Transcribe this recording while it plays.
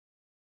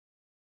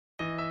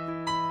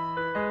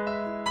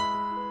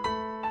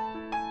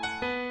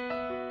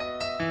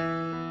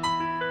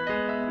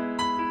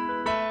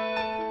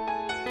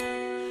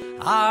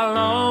I'll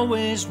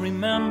always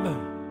remember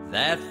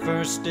that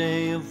first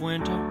day of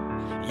winter.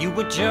 You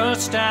were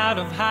just out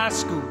of high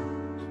school,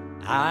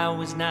 I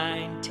was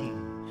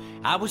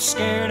 19. I was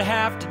scared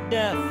half to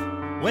death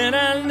when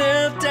I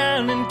knelt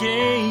down and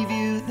gave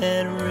you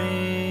that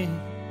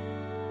ring.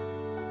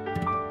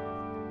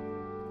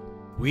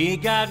 We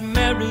got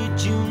married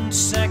June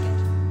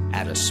 2nd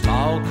at a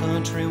small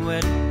country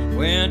wedding.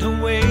 Went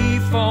away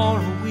for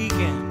a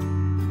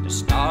weekend to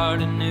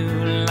start a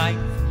new life.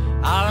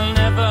 I'll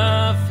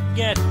never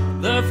forget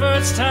the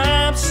first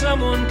time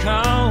someone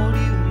called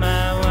you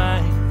my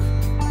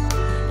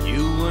wife.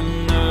 You were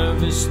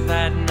nervous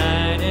that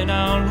night in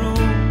our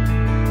room.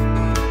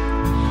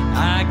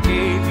 I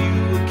gave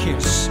you a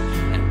kiss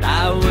and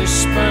I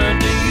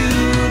whispered to you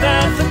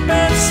that the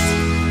best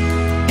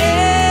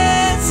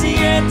is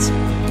yet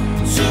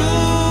to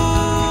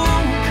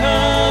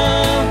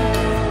come.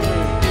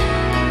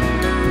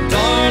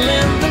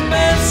 Darling, the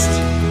best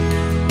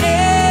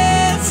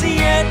is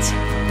yet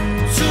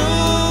to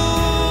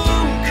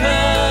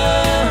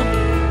come.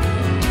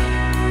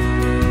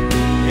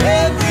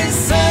 Every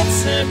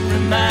sunset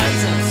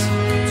reminds us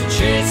to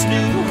chase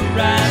new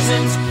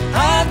horizons.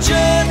 Our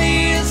journey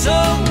is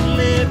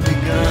only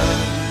begun,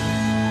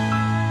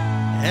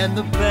 and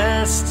the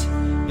best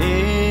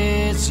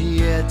is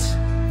yet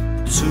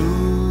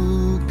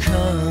to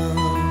come.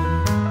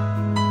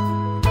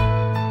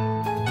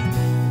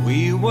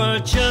 We were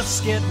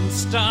just getting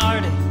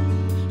started,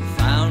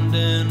 found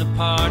an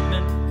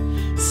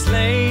apartment,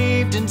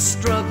 slaved and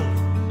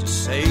struggled to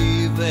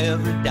save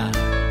every dime.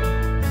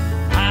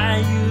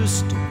 I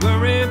used to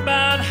worry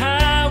about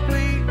how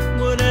we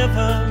would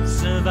ever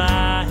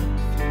survive.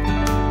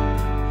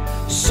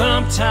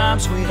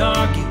 Sometimes we'd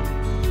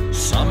argue,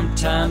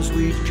 sometimes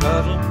we'd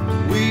cuddle.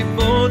 We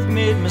both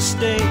made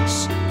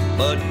mistakes,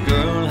 but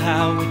girl,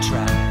 how we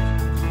tried.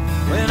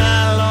 When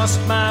I lost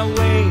my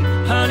way,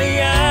 honey,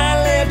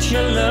 I let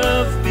your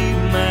love be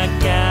my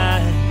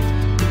guide.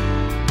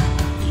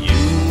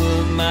 You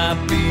were my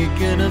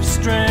beacon of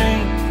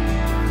strength.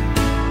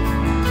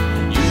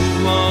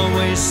 You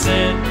always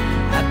said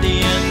at the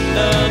end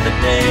of the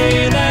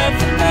day that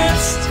the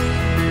best